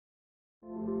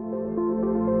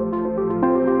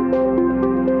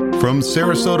From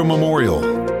Sarasota Memorial,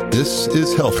 this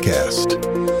is HealthCast.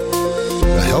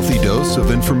 A healthy dose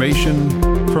of information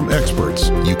from experts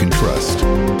you can trust.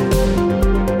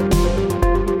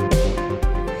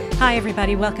 Hi,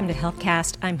 everybody. Welcome to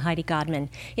HealthCast. I'm Heidi Godman.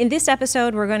 In this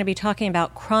episode, we're going to be talking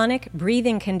about chronic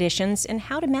breathing conditions and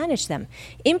how to manage them.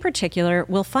 In particular,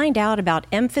 we'll find out about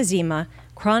emphysema,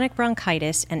 chronic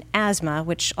bronchitis, and asthma,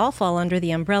 which all fall under the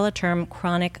umbrella term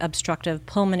chronic obstructive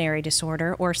pulmonary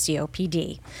disorder, or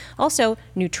COPD. Also,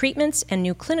 new treatments and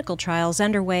new clinical trials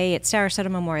underway at Sarasota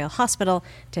Memorial Hospital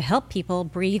to help people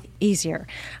breathe easier.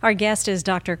 Our guest is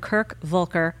Dr. Kirk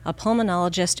Volker, a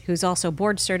pulmonologist who's also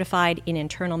board certified in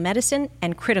internal medicine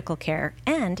and critical care,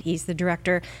 and he's the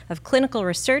director of clinical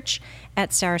research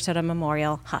at Sarasota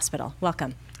Memorial Hospital.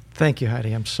 Welcome. Thank you,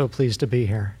 Heidi. I'm so pleased to be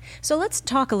here. So let's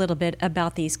talk a little bit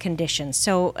about these conditions.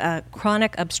 So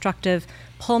chronic obstructive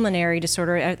pulmonary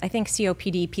disorder, I think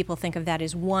COPD, people think of that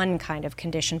as one kind of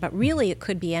condition, but really it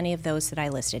could be any of those that I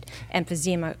listed.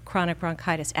 Emphysema, chronic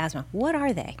bronchitis, asthma. What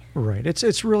are they? Right.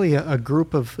 It's really a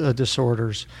group of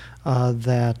disorders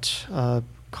that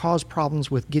cause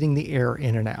problems with getting the air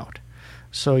in and out.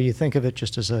 So you think of it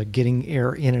just as a getting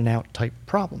air in and out type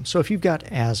problem. So if you've got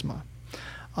asthma,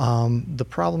 the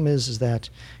problem is that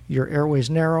your airway's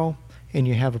narrow and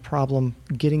you have a problem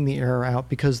getting the air out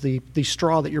because the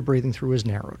straw that you're breathing through is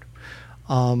narrowed.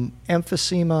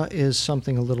 Emphysema is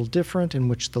something a little different in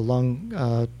which the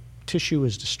lung tissue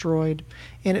is destroyed,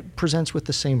 and it presents with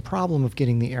the same problem of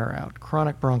getting the air out.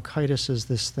 Chronic bronchitis is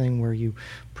this thing where you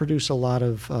produce a lot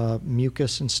of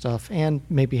mucus and stuff and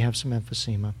maybe have some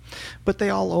emphysema, but they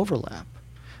all overlap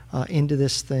into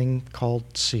this thing called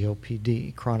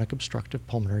COPD, chronic obstructive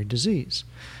pulmonary disease.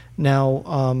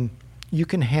 Now, you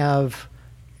can have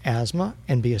asthma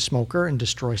and be a smoker and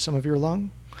destroy some of your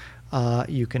lung.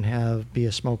 You can be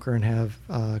a smoker and have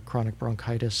chronic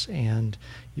bronchitis, and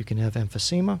you can have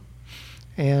emphysema.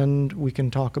 And we can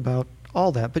talk about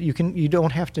all that, but you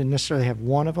don't have to necessarily have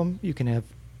one of them. You can have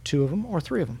two of them or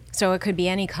three of them. So it could be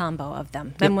any combo of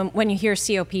them. Then when you hear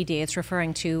COPD, it's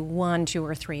referring to one, two,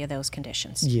 or three of those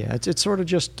conditions. Yeah, it's sort of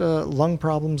just lung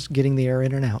problems getting the air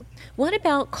in and out. What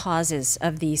about causes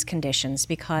of these conditions?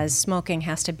 Because smoking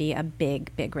has to be a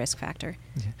big, big risk factor.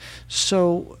 Yeah.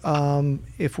 So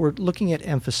if we're looking at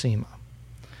emphysema,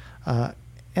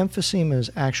 emphysema is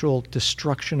actual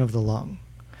destruction of the lung.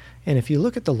 And if you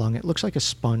look at the lung, it looks like a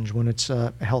sponge when it's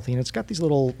healthy, and it's got these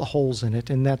little holes in it,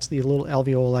 and that's the little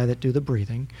alveoli that do the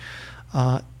breathing.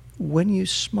 When you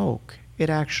smoke,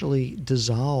 it actually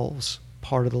dissolves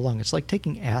part of the lung. It's like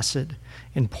taking acid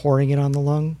and pouring it on the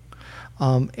lung,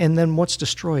 and then what's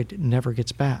destroyed never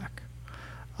gets back.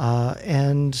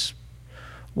 And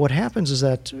what happens is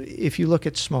that if you look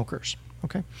at smokers,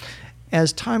 okay,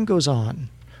 as time goes on,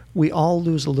 we all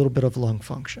lose a little bit of lung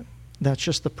function. That's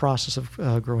just the process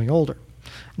of growing older.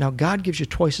 Now, God gives you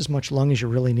twice as much lung as you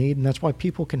really need, and that's why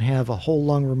people can have a whole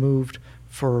lung removed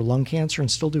for lung cancer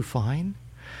and still do fine.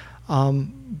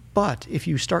 But if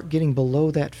you start getting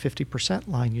below that 50%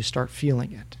 line, you start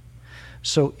feeling it.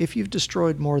 So if you've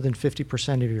destroyed more than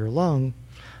 50% of your lung,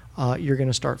 you're going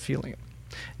to start feeling it.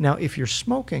 Now, if you're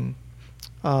smoking,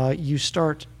 you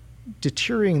start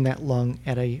deteriorating that lung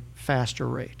at a faster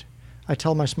rate. I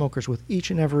tell my smokers with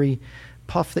each and every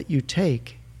puff that you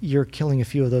take, you're killing a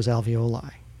few of those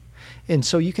alveoli. And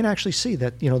so you can actually see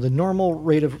that, the normal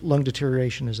rate of lung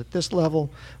deterioration is at this level.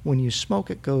 When you smoke,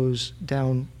 it goes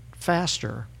down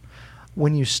faster.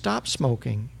 When you stop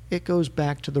smoking, it goes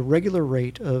back to the regular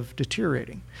rate of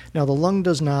deteriorating. Now, the lung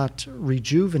does not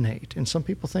rejuvenate, and some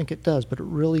people think it does, but it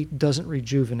really doesn't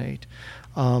rejuvenate.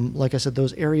 Like I said,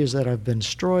 those areas that have been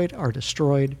destroyed are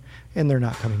destroyed, and they're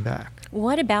not coming back.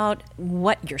 What about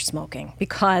what you're smoking?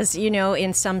 Because,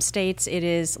 in some states it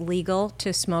is legal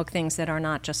to smoke things that are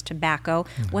not just tobacco.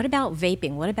 Mm-hmm. What about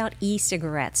vaping? What about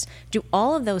e-cigarettes? Do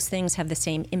all of those things have the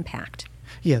same impact?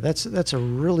 Yeah, that's a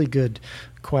really good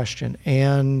question.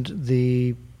 And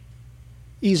the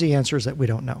easy answer is that we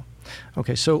don't know.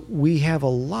 Okay, so we have a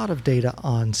lot of data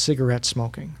on cigarette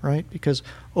smoking, right? Because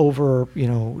over,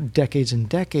 decades and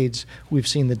decades, we've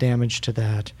seen the damage to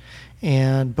that.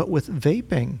 But with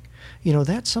vaping,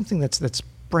 that's something that's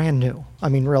brand new. I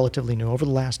mean, relatively new over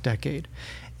the last decade.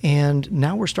 And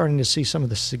now we're starting to see some of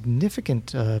the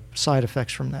significant side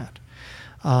effects from that.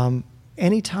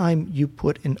 Anytime you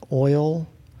put an oil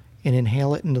and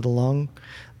inhale it into the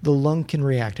lung can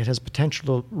react. It has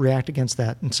potential to react against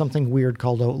that and something weird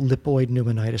called lipoid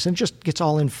pneumonitis, and just gets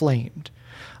all inflamed.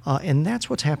 And that's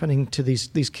what's happening to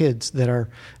these kids that are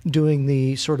doing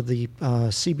the sort of the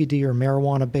CBD or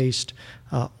marijuana-based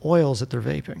oils that they're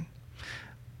vaping.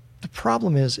 The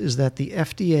problem is that the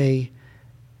FDA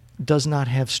does not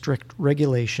have strict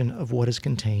regulation of what is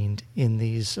contained in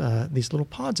these little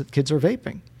pods that kids are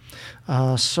vaping.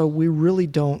 So we really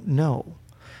don't know.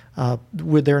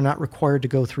 They're not required to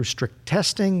go through strict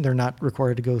testing. They're not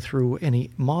required to go through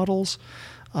any models.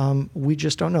 We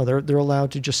just don't know. They're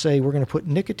allowed to just say, we're going to put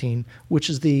nicotine, which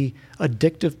is the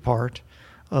addictive part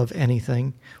of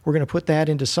anything. We're going to put that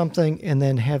into something and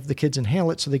then have the kids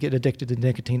inhale it so they get addicted to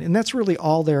nicotine. And that's really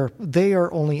all they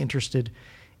are only interested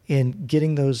in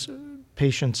getting those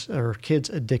patients or kids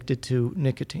addicted to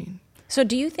nicotine. So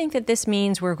do you think that this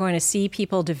means we're going to see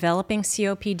people developing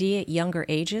COPD at younger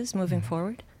ages moving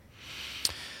forward?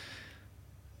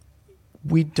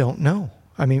 We don't know.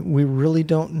 I mean, we really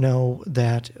don't know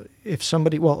that if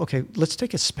somebody, let's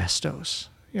take asbestos.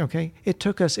 Okay, it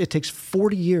takes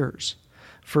 40 years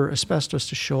for asbestos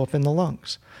to show up in the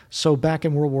lungs. So back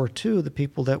in World War II, the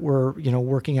people that were,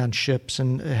 working on ships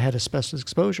and had asbestos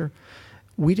exposure,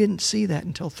 we didn't see that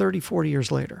until 30, 40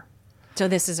 years later. So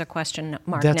this is a question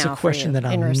mark That's now a question for you that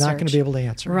I'm not going to be able to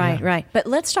answer. Right, yeah. right. But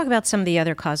let's talk about some of the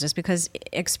other causes, because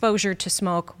exposure to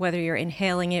smoke, whether you're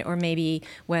inhaling it or maybe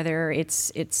whether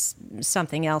it's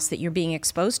something else that you're being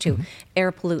exposed to,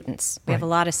 air pollutants. We have a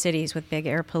lot of cities with big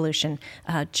air pollution.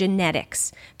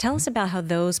 Genetics. Tell us about how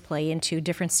those play into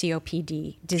different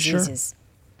COPD diseases.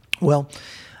 Sure.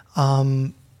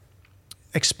 Well,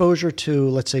 exposure to,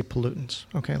 let's say, pollutants.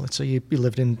 Okay, let's say you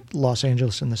lived in Los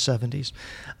Angeles in the 70s.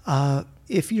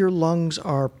 If your lungs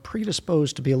are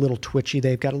predisposed to be a little twitchy,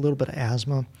 they've got a little bit of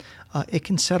asthma, it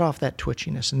can set off that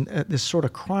twitchiness and this sort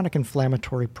of chronic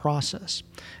inflammatory process.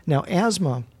 Now,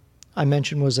 asthma, I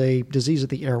mentioned, was a disease of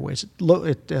the airways.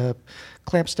 It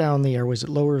clamps down the airways. It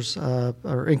lowers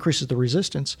or increases the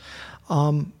resistance.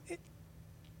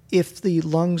 If the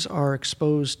lungs are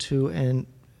exposed to an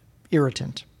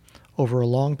irritant over a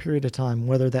long period of time,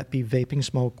 whether that be vaping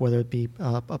smoke, whether it be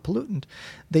a pollutant,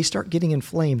 they start getting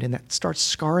inflamed, and that starts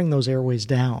scarring those airways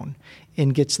down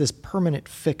and gets this permanent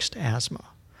fixed asthma.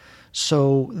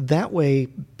 So that way,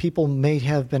 people may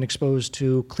have been exposed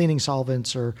to cleaning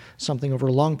solvents or something over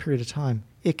a long period of time.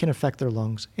 It can affect their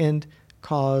lungs and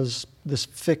cause this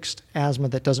fixed asthma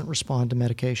that doesn't respond to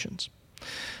medications.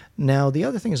 Now, the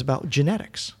other thing is about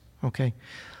genetics, okay?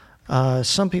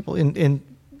 Some people,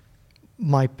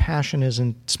 my passion is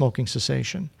in smoking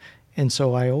cessation. And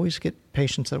so I always get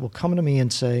patients that will come to me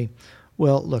and say,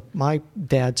 well, look, my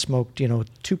dad smoked,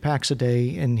 2 packs a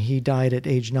day and he died at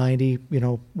age 90,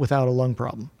 without a lung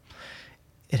problem.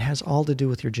 It has all to do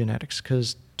with your genetics,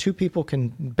 because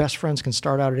best friends can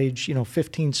start out at age,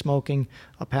 15 smoking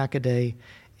a pack a day.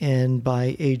 And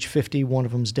by age 50, one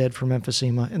of them's dead from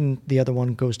emphysema and the other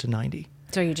one goes to 90.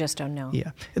 So you just don't know.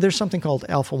 Yeah. There's something called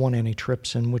alpha-1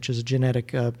 antitrypsin, which is a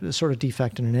genetic sort of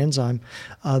defect in an enzyme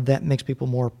that makes people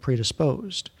more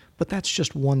predisposed. But that's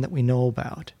just one that we know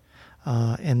about.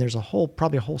 And there's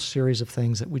probably a whole series of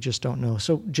things that we just don't know.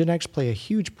 So genetics play a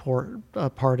huge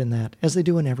part in that, as they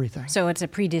do in everything. So it's a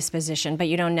predisposition, but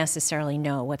you don't necessarily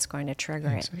know what's going to trigger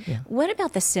it. Yeah. What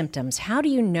about the symptoms? How do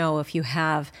you know if you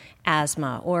have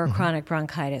asthma or chronic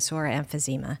bronchitis or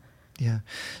emphysema? Yeah.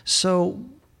 So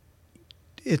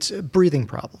it's a breathing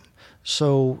problem.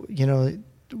 So,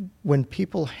 when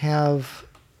people have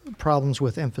problems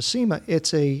with emphysema,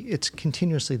 it's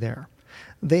continuously there.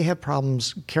 They have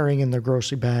problems carrying in their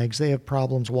grocery bags. They have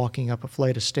problems walking up a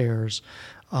flight of stairs.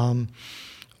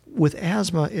 With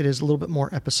asthma, it is a little bit more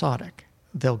episodic.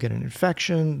 They'll get an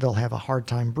infection. They'll have a hard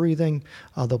time breathing.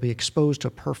 They'll be exposed to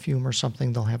a perfume or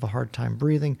something. They'll have a hard time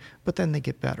breathing, but then they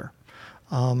get better.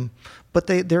 But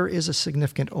there is a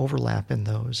significant overlap in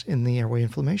the airway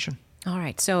inflammation. All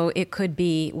right. So it could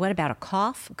be, what about a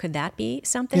cough? Could that be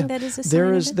something that is a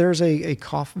sign of it? There's a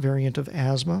cough variant of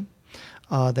asthma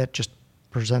that just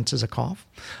presents as a cough.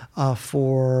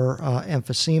 For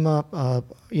emphysema,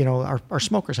 our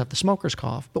smokers have the smoker's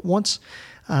cough. But once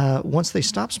they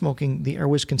stop smoking, the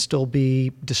airways can still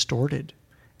be distorted,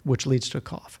 which leads to a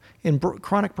cough. And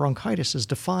chronic bronchitis is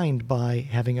defined by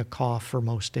having a cough for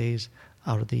most days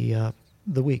out of the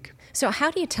week. So how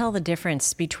do you tell the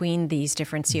difference between these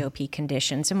different COPD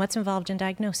conditions and what's involved in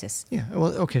diagnosis? Yeah,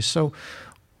 well, okay, so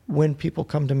when people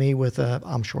come to me with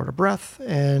I'm short of breath,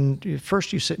 and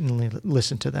first you sit and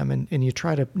listen to them and you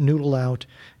try to noodle out,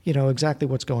 exactly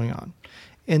what's going on.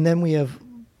 And then we have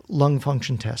lung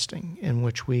function testing, in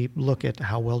which we look at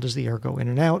how well does the air go in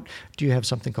and out. Do you have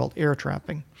something called air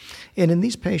trapping? And in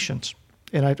these patients,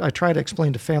 and I try to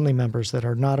explain to family members that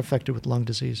are not affected with lung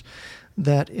disease,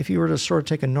 that if you were to sort of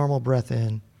take a normal breath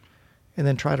in and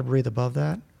then try to breathe above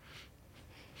that,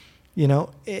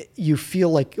 you feel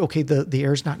like, okay, the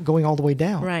air's not going all the way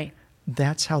down. Right.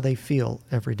 That's how they feel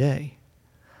every day.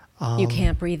 You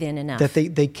can't breathe in enough. That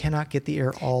they cannot get the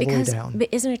air all the way down. But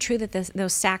isn't it true that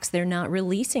those sacs, they're not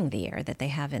releasing the air that they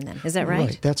have in them? Is that right?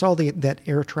 Right. That's all that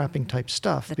air trapping type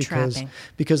stuff. Trapping.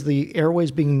 Because the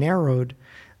airway's being narrowed,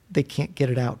 they can't get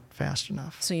it out fast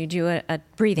enough. So you do a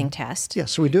breathing test. Yeah,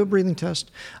 so we do a breathing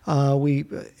test.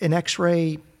 An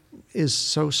X-ray is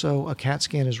so-so. A CAT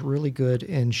scan is really good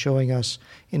in showing us,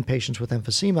 in patients with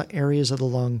emphysema, areas of the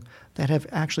lung that have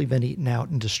actually been eaten out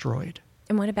and destroyed.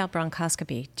 And what about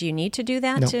bronchoscopy? Do you need to do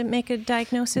that No. to make a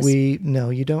diagnosis? No,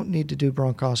 you don't need to do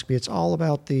bronchoscopy. It's all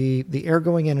about the air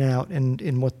going in and out and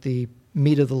in what the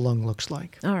meat of the lung looks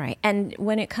like. All right. And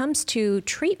when it comes to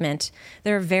treatment,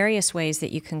 there are various ways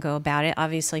that you can go about it.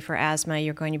 Obviously, for asthma,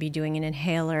 you're going to be doing an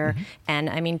inhaler. Mm-hmm. And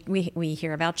I mean, we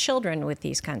hear about children with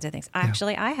these kinds of things.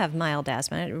 Actually, I have mild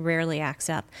asthma. It rarely acts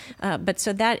up. But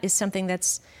so that is something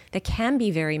that can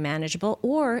be very manageable,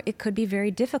 or it could be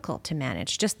very difficult to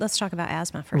manage. Just let's talk about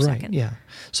asthma for a second. Yeah.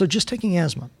 So just taking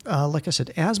asthma, like I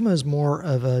said, asthma is more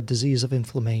of a disease of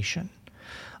inflammation.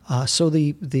 So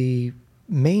the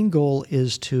main goal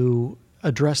is to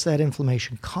address that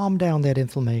inflammation, calm down that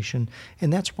inflammation,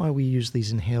 and that's why we use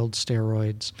these inhaled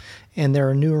steroids. And there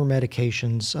are newer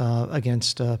medications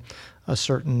against a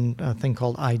certain thing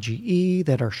called IgE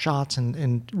that are shots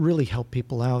and really help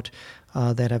people out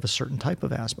that have a certain type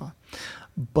of asthma.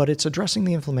 But it's addressing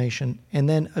the inflammation and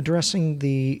then addressing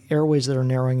the airways that are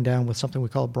narrowing down with something we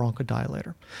call a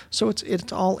bronchodilator. So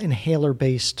it's all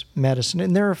inhaler-based medicine,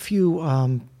 and there are a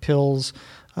few pills,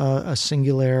 a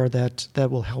Singulair that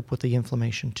will help with the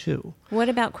inflammation too. What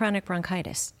about chronic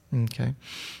bronchitis? Okay.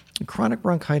 Chronic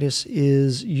bronchitis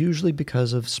is usually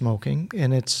because of smoking,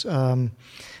 and it's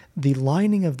the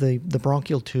lining of the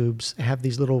bronchial tubes have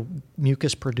these little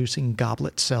mucus-producing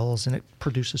goblet cells, and it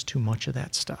produces too much of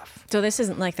that stuff. So this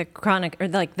isn't like the chronic or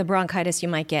like the bronchitis you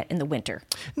might get in the winter.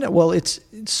 No, well, it's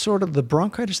sort of the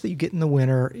bronchitis that you get in the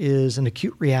winter is an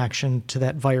acute reaction to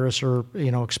that virus or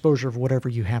exposure of whatever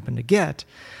you happen to get,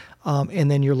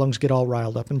 and then your lungs get all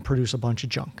riled up and produce a bunch of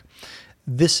junk.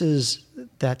 This is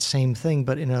that same thing,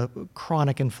 but in a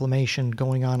chronic inflammation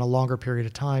going on a longer period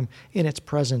of time, and it's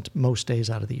present most days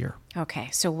out of the year. Okay,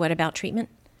 so what about treatment?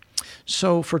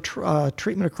 So for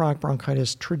treatment of chronic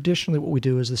bronchitis, traditionally what we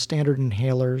do is the standard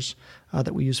inhalers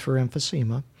that we use for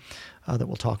emphysema that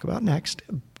we'll talk about next,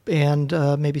 and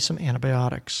maybe some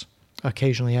antibiotics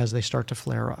occasionally as they start to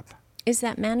flare up. Is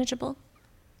that manageable?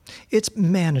 It's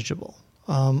manageable.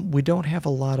 We don't have a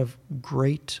lot of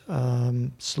great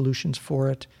solutions for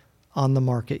it on the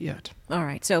market yet. All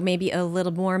right. So maybe a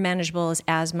little more manageable is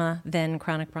asthma than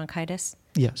chronic bronchitis?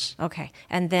 Yes. Okay.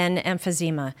 And then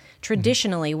emphysema.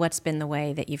 Traditionally, what's been the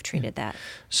way that you've treated that?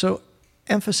 So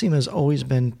emphysema has always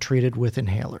been treated with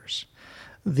inhalers.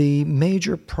 The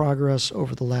major progress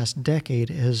over the last decade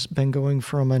has been going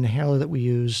from an inhaler that we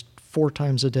used 4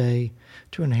 times a day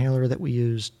to an inhaler that we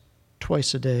used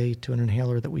twice a day to an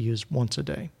inhaler that we use once a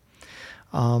day.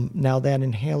 Now that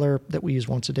inhaler that we use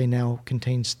once a day now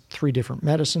contains 3 different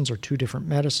medicines or 2 different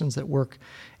medicines that work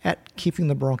at keeping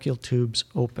the bronchial tubes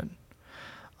open.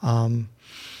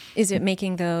 Is it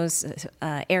making those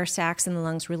air sacs in the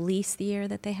lungs release the air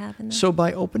that they have in them? So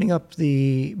by opening up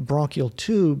the bronchial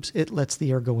tubes, it lets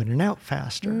the air go in and out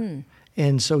faster.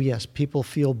 And so, yes, people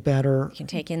feel better. You can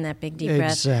take in that big deep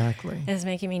breath. Exactly. It's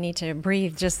making me need to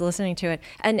breathe just listening to it.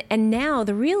 And now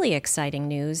the really exciting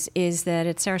news is that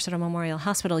at Sarasota Memorial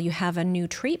Hospital, you have a new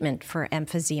treatment for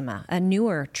emphysema, a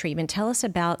newer treatment. Tell us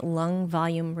about lung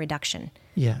volume reduction.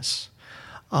 Yes.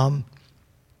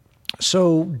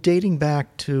 So dating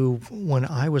back to when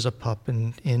I was a pup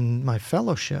in my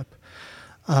fellowship,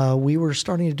 we were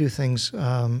starting to do things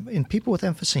in people with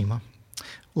emphysema.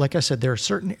 Like I said, there are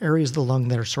certain areas of the lung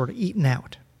that are sort of eaten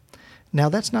out. Now,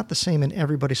 that's not the same in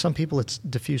everybody. Some people it's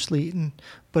diffusely eaten,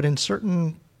 but in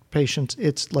certain patients,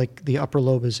 it's like the upper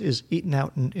lobe is eaten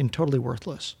out and totally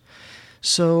worthless.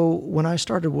 So when I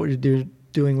started, what we were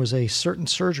doing was a certain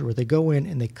surgery where they go in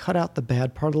and they cut out the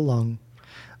bad part of the lung.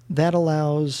 That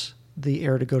allows the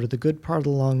air to go to the good part of the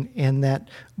lung, and that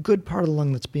good part of the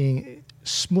lung that's being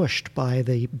smushed by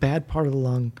the bad part of the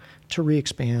lung to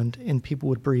re-expand, and people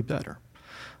would breathe better.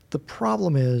 The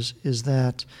problem is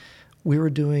that we were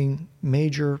doing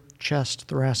major chest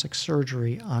thoracic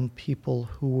surgery on people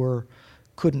who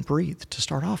couldn't breathe to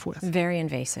start off with. Very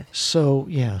invasive. So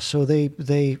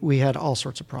we had all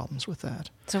sorts of problems with that.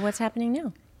 So what's happening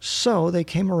now? So they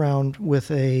came around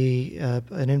with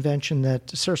an invention that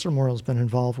Sarasota Memorial has been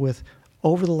involved with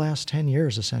over the last 10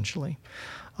 years, essentially,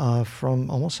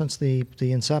 from almost since the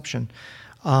inception.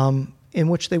 in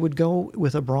which they would go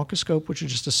with a bronchoscope, which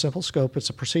is just a simple scope. It's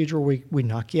a procedure where we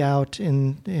knock you out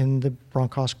in the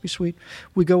bronchoscopy suite.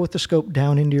 We go with the scope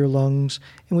down into your lungs,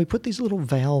 and we put these little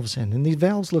valves in. And these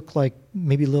valves look like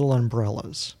maybe little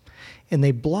umbrellas. And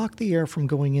they block the air from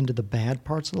going into the bad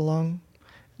parts of the lung,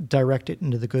 direct it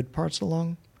into the good parts of the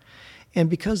lung. And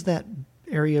because that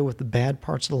area with the bad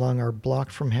parts of the lung are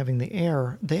blocked from having the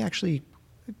air,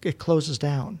 it closes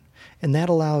down. And that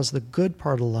allows the good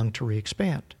part of the lung to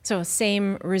re-expand. So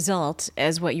same result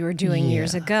as what you were doing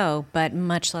years ago, but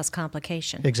much less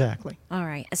complication. Exactly. All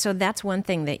right. So that's one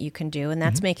thing that you can do, and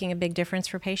that's making a big difference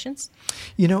for patients?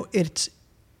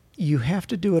 You have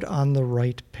to do it on the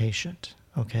right patient,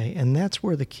 okay? And that's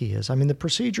where the key is. I mean, the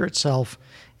procedure itself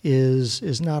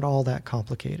is not all that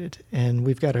complicated. And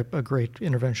we've got a great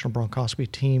interventional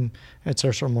bronchoscopy team at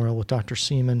Sarasota Memorial with Dr.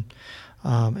 Seaman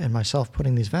and myself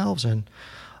putting these valves in.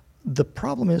 The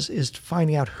problem is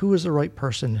finding out who is the right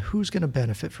person, who's going to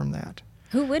benefit from that.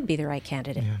 Who would be the right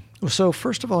candidate? Yeah. So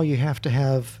first of all, you have to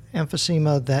have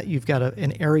emphysema, that you've got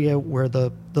an area where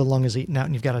the lung is eaten out,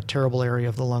 and you've got a terrible area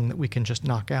of the lung that we can just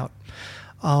knock out.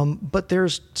 But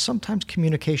there's sometimes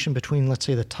communication between, let's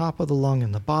say, the top of the lung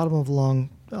and the bottom of the lung.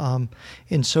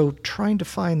 And so trying to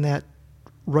find that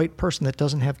right person that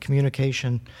doesn't have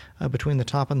communication between the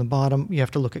top and the bottom, you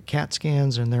have to look at CAT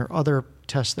scans, and there are other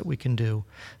tests that we can do.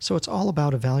 So it's all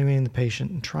about evaluating the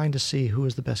patient and trying to see who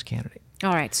is the best candidate.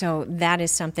 All right, so that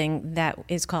is something that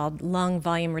is called lung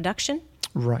volume reduction?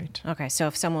 Right. Okay, so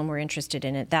if someone were interested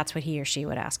in it, that's what he or she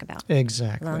would ask about.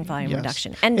 Exactly. Lung volume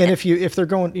reduction. And if they're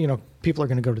going, people are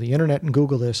going to go to the internet and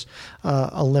Google this.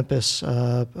 Olympus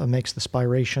makes the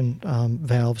spiration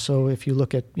valve. So if you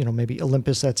look at, maybe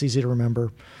Olympus, that's easy to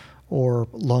remember, or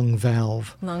lung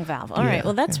valve. Lung valve. All right.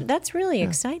 Well, that's really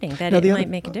exciting that it might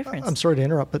make a difference. I'm sorry to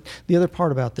interrupt, but the other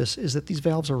part about this is that these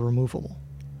valves are removable.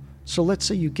 So let's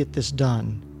say you get this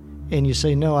done and you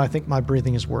say, no, I think my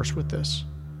breathing is worse with this.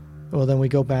 Well, then we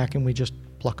go back and we just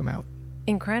pluck them out.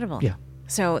 Incredible. Yeah.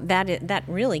 So that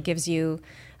really gives you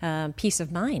peace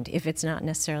of mind if it's not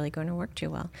necessarily going to work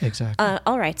too well. Exactly.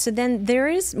 All right. So then there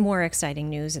is more exciting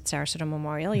news at Sarasota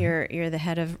Memorial. Mm-hmm. You're the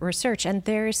head of research, and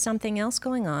there is something else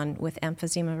going on with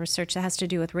emphysema research that has to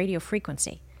do with radio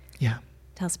frequency. Yeah.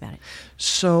 Tell us about it.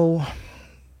 So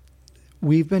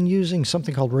we've been using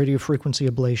something called radiofrequency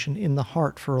ablation in the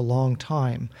heart for a long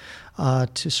time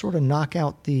to sort of knock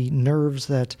out the nerves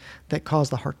that cause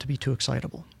the heart to be too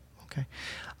excitable. Okay.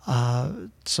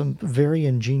 Some very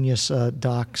ingenious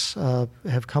docs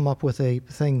have come up with a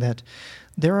thing that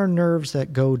there are nerves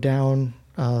that go down,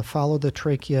 follow the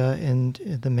trachea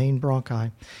and the main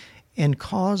bronchi, and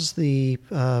cause the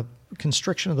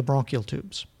constriction of the bronchial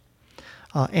tubes.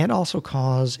 And also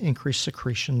cause increased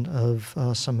secretion of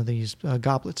some of these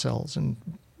goblet cells and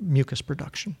mucus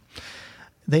production.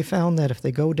 They found that if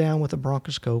they go down with a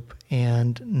bronchoscope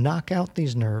and knock out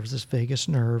these nerves, this vagus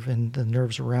nerve and the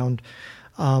nerves around,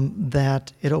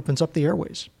 that it opens up the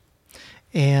airways.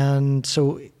 And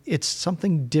so it's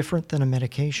something different than a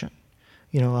medication.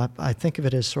 I think of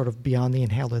it as sort of beyond the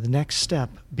inhaler, the next step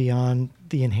beyond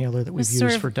the inhaler that we've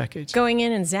used for decades. Going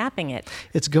in and zapping it.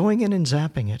 It's going in and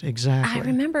zapping it, exactly. I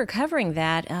remember covering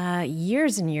that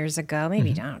years and years ago,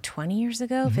 maybe, I don't know, 20 years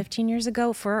ago, 15 years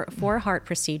ago, for heart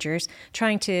procedures,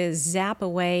 trying to zap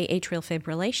away atrial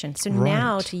fibrillation. So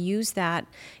now to use that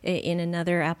in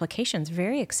another application is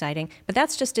very exciting. But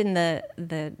that's just in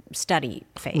the study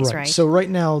phase, right? So right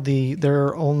now, there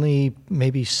are only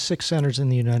maybe 6 centers in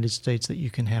the United States that you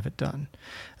can have it done.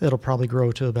 It'll probably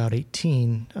grow to about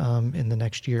 18 in the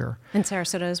next year. And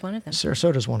Sarasota is one of them.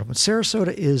 Sarasota is one of them.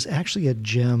 Sarasota is actually a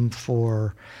gem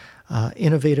for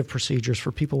innovative procedures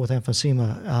for people with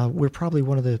emphysema. We're probably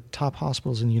one of the top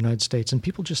hospitals in the United States, and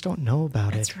people just don't know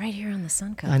about it. It's right here on the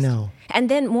Sun Coast. I know. And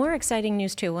then more exciting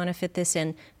news, too. I want to fit this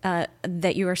in,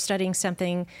 that you are studying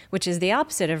something which is the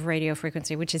opposite of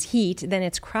radiofrequency, which is heat. Then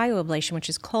it's cryoablation, which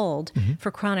is cold, for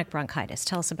chronic bronchitis.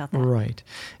 Tell us about that. Right.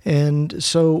 And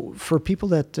so for people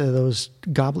that those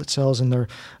goblet cells and their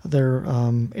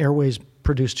airways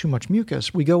produce too much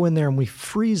mucus, we go in there and we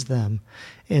freeze them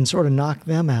and sort of knock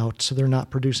them out so they're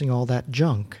not producing all that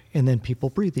junk, and then people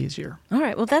breathe easier. All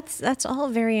right. Well, that's all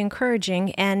very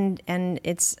encouraging, and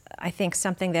it's, I think,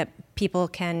 something that people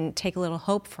can take a little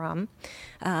hope from.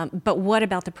 But what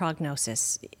about the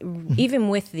prognosis? Even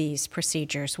with these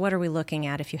procedures, what are we looking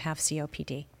at if you have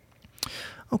COPD?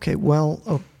 Okay.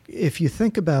 Well, if you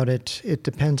think about it, it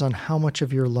depends on how much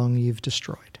of your lung you've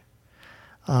destroyed.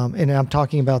 And I'm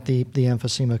talking about the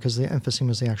emphysema, because the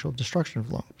emphysema is the actual destruction of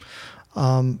the lung.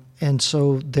 And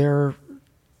so they're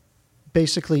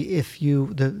basically, out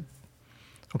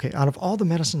of all the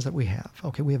medicines that we have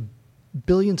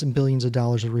billions and billions of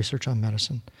dollars of research on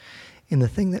medicine. And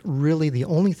the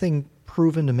only thing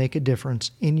proven to make a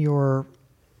difference in your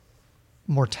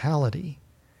mortality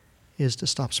is to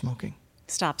stop smoking.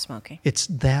 Stop smoking. It's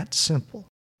that simple.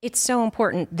 It's so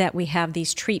important that we have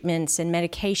these treatments and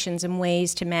medications and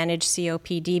ways to manage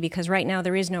COPD, because right now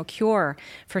there is no cure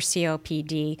for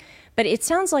COPD. But it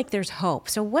sounds like there's hope.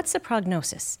 So what's the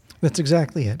prognosis? That's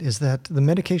exactly it, is that the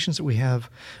medications that we have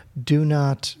do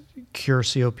not cure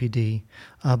COPD,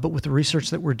 but with the research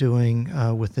that we're doing,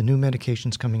 with the new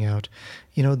medications coming out,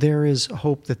 there is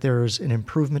hope that there's an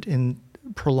improvement in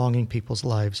prolonging people's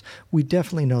lives. We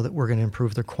definitely know that we're going to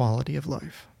improve their quality of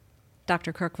life.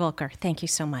 Dr. Kirk Volker, thank you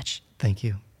so much. Thank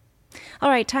you. All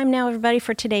right, time now, everybody,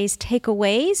 for today's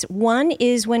takeaways. One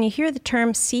is when you hear the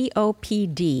term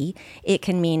COPD, it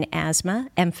can mean asthma,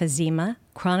 emphysema,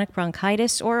 chronic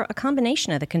bronchitis, or a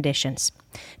combination of the conditions.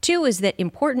 Two is that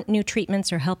important new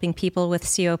treatments are helping people with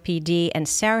COPD, and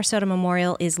Sarasota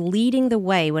Memorial is leading the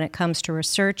way when it comes to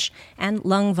research and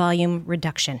lung volume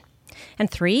reduction.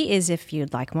 And three is if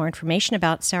you'd like more information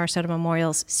about Sarasota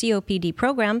Memorial's COPD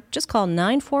program, just call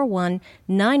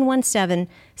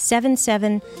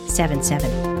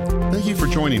 941-917-7777. Thank you for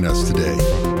joining us today.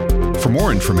 For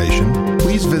more information,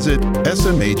 please visit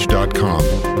smh.com.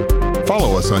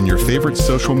 Follow us on your favorite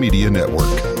social media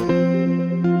network.